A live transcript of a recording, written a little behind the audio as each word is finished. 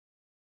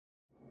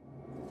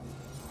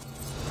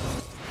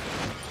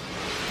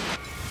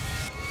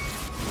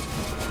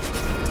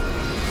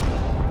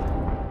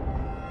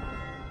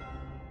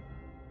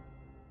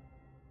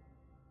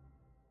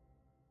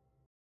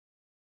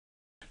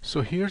So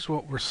here's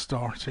what we're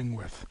starting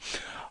with.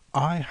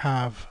 I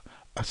have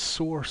a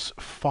source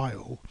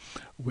file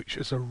which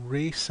is a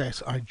ray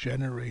set I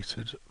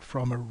generated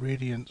from a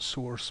radiant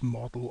source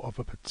model of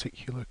a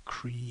particular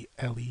Cree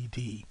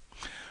LED.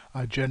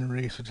 I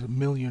generated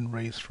 1,000,000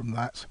 rays from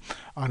that,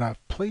 and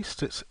I've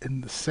placed it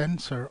in the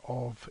center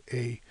of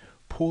a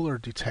polar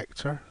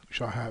detector,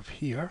 which I have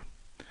here.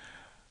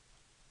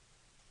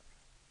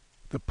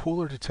 The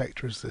polar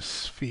detector is this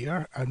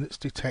sphere, and it's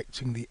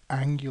detecting the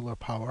angular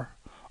power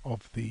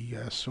of the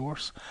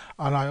source,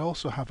 and I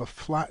also have a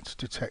flat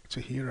detector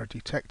here, a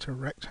detector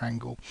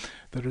rectangle,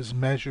 that is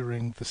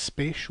measuring the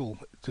spatial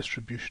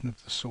distribution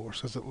of the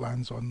source as it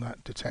lands on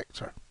that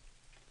detector.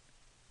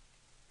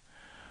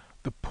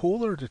 The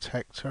polar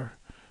detector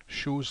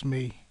shows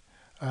me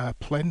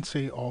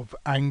plenty of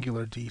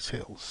angular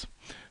details.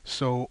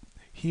 So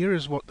here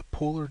is what the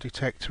polar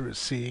detector is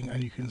seeing,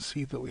 and you can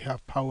see that we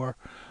have power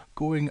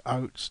going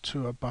out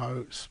to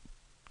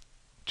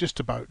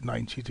just about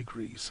 90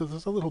 degrees. So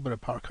there's a little bit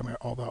of power coming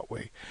out all that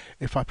way.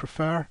 If I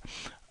prefer,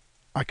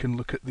 I can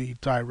look at the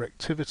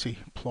directivity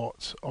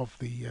plot of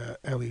the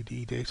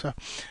LED data,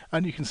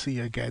 and you can see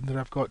again that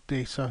I've got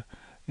data,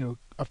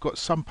 I've got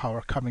some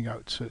power coming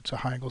out to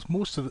high angles.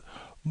 Most of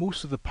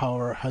the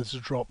power has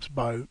dropped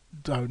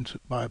down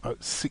by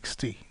about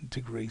 60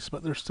 degrees,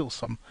 but there's still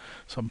some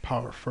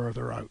power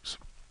further out.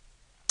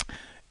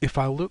 If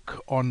I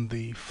look on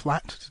the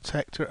flat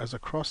detector as a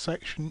cross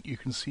section, you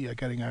can see I'm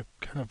getting a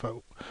kind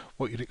of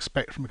what you'd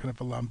expect from a kind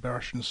of a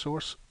Lambertian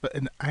source, but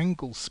in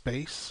angle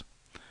space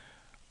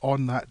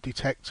on that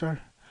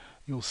detector,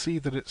 you'll see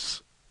that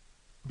it's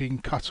being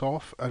cut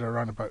off at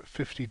around about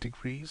 50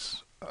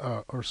 degrees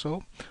or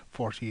so,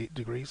 48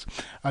 degrees,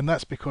 and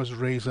that's because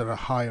rays at a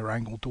higher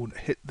angle don't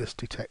hit this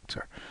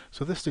detector.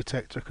 So this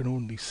detector can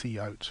only see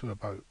out to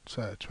about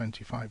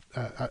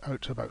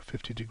out to about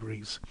 50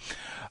 degrees.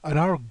 And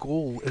our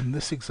goal in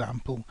this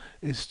example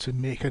is to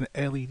make an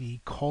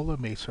LED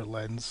collimator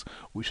lens,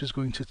 which is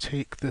going to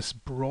take this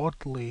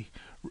broadly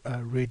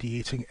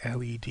radiating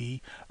LED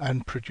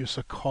and produce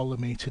a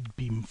collimated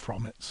beam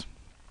from it.